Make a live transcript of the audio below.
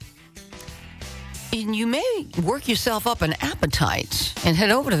you may work yourself up an appetite and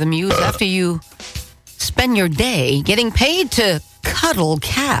head over to the Muse after you spend your day getting paid to cuddle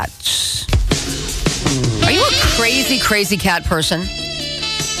cats. Are you a crazy, crazy cat person?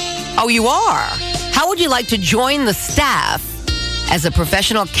 Oh, you are? How would you like to join the staff as a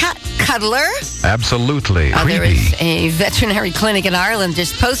professional cat cuddler? Absolutely. There Creepy. is a veterinary clinic in Ireland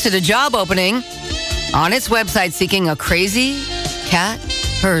just posted a job opening on its website seeking a crazy cat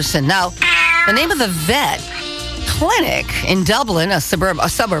person. Now, the name of the vet clinic in Dublin, a suburb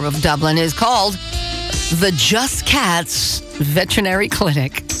of Dublin, is called the Just Cats Veterinary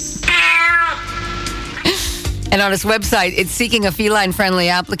Clinic. And on its website, it's seeking a feline-friendly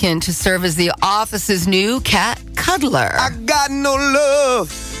applicant to serve as the office's new cat cuddler. I got no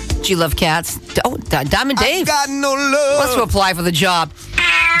love. Do you love cats? Oh, Diamond Dave I got no love. wants to apply for the job.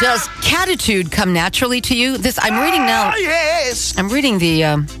 Does catitude come naturally to you? I'm reading now. Yes. I'm reading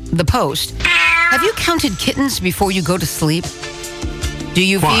the post. Have you counted kittens before you go to sleep? Do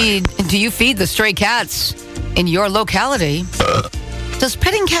you feed the stray cats in your locality? Does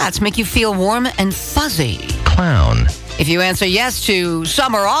petting cats make you feel warm and fuzzy? Clown. If you answer yes to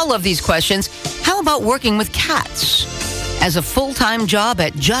some or all of these questions, how about working with cats as a full-time job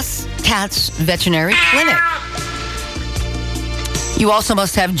at Just Cats Veterinary Clinic? You also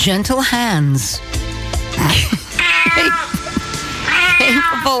must have gentle hands,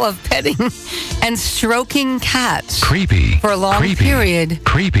 capable of petting and stroking cats Creepy. for a long period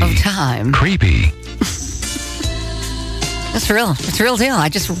of time. Creepy. That's real. It's a real deal. I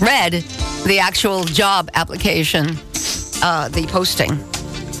just read the actual job application, the posting.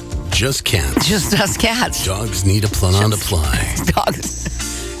 Just cats. Just cats. Dogs need a plan to fly.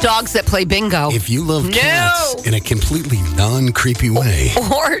 Dogs that play bingo. If you love cats in a completely non-creepy way.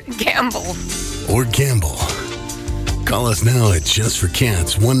 Or gamble. Call us now at Just for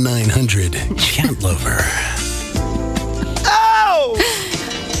Cats, 1-900-CAT-LOVER. Oh!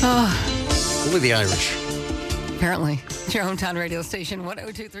 Only the Irish. Apparently. It's your hometown radio station,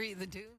 102.3 The Dude.